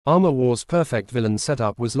Armor War's perfect villain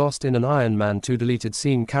setup was lost in an Iron Man 2 deleted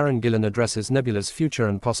scene. Karen Gillan addresses Nebula's future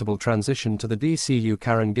and possible transition to the DCU.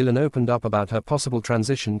 Karen Gillan opened up about her possible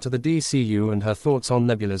transition to the DCU and her thoughts on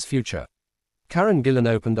Nebula's future. Karen Gillan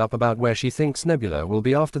opened up about where she thinks Nebula will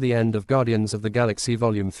be after the end of Guardians of the Galaxy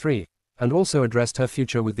Volume 3, and also addressed her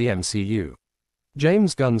future with the MCU.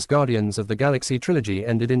 James Gunn's Guardians of the Galaxy trilogy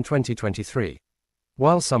ended in 2023.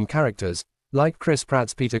 While some characters, like Chris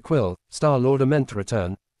Pratt's Peter Quill, Star-Lord, are meant to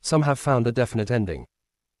return, some have found a definite ending.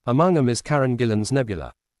 Among them is Karen Gillan's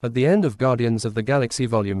Nebula. At the end of Guardians of the Galaxy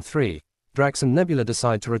Volume 3, Drax and Nebula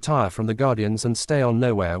decide to retire from the Guardians and stay on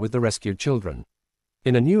Nowhere with the rescued children.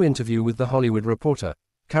 In a new interview with The Hollywood Reporter,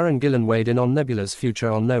 Karen Gillan weighed in on Nebula's future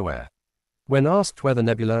on Nowhere. When asked whether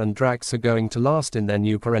Nebula and Drax are going to last in their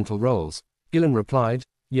new parental roles, Gillan replied,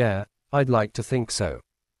 "Yeah, I'd like to think so.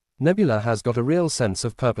 Nebula has got a real sense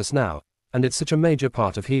of purpose now, and it's such a major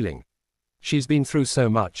part of healing. She's been through so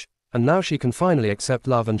much, and now she can finally accept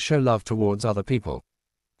love and show love towards other people.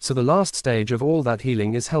 So the last stage of all that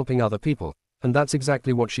healing is helping other people, and that's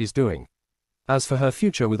exactly what she's doing." As for her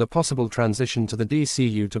future with a possible transition to the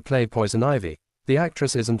DCU to play Poison Ivy, the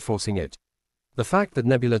actress isn't forcing it. "The fact that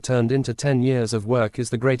Nebula turned into 10 years of work is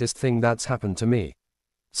the greatest thing that's happened to me.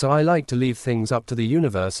 So I like to leave things up to the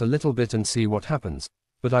universe a little bit and see what happens,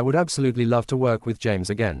 but I would absolutely love to work with James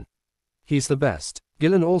again. He's the best."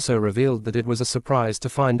 Gillan also revealed that it was a surprise to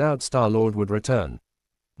find out Star-Lord would return.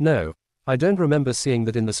 "No, I don't remember seeing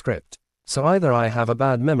that in the script, so either I have a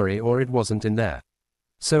bad memory or it wasn't in there.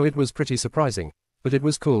 So it was pretty surprising, but it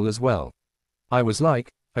was cool as well. I was like,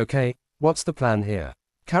 okay, what's the plan here?"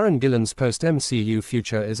 Karen Gillan's post-MCU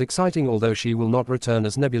future is exciting. Although she will not return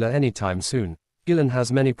as Nebula anytime soon, Gillan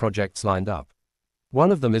has many projects lined up.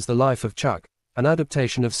 One of them is The Life of Chuck, an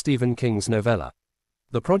adaptation of Stephen King's novella.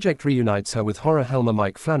 The project reunites her with horror Helmer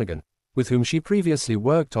Mike Flanagan, with whom she previously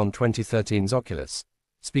worked on 2013's Oculus.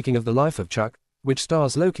 Speaking of The Life of Chuck, which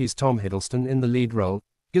stars Loki's Tom Hiddleston in the lead role,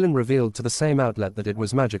 Gillan revealed to the same outlet that it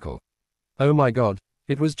was magical. "Oh my god,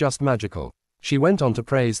 it was just magical." She went on to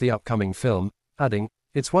praise the upcoming film, adding,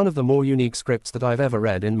 "It's one of the more unique scripts that I've ever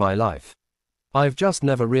read in my life. I've just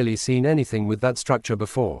never really seen anything with that structure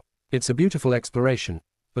before. It's a beautiful exploration,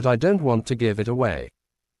 but I don't want to give it away."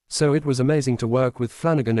 So it was amazing to work with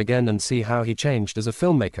Flanagan again and see how he changed as a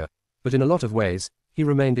filmmaker, but in a lot of ways, he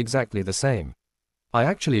remained exactly the same. "I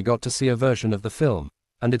actually got to see a version of the film,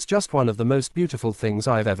 and it's just one of the most beautiful things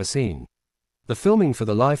I've ever seen." The filming for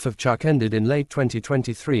The Life of Chuck ended in late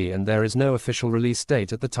 2023 and there is no official release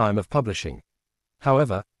date at the time of publishing.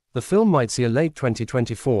 However, the film might see a late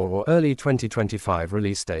 2024 or early 2025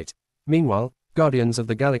 release date. Meanwhile, Guardians of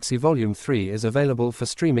the Galaxy Volume 3 is available for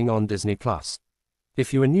streaming on Disney+.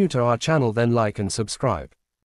 If you are new to our channel, then like and subscribe.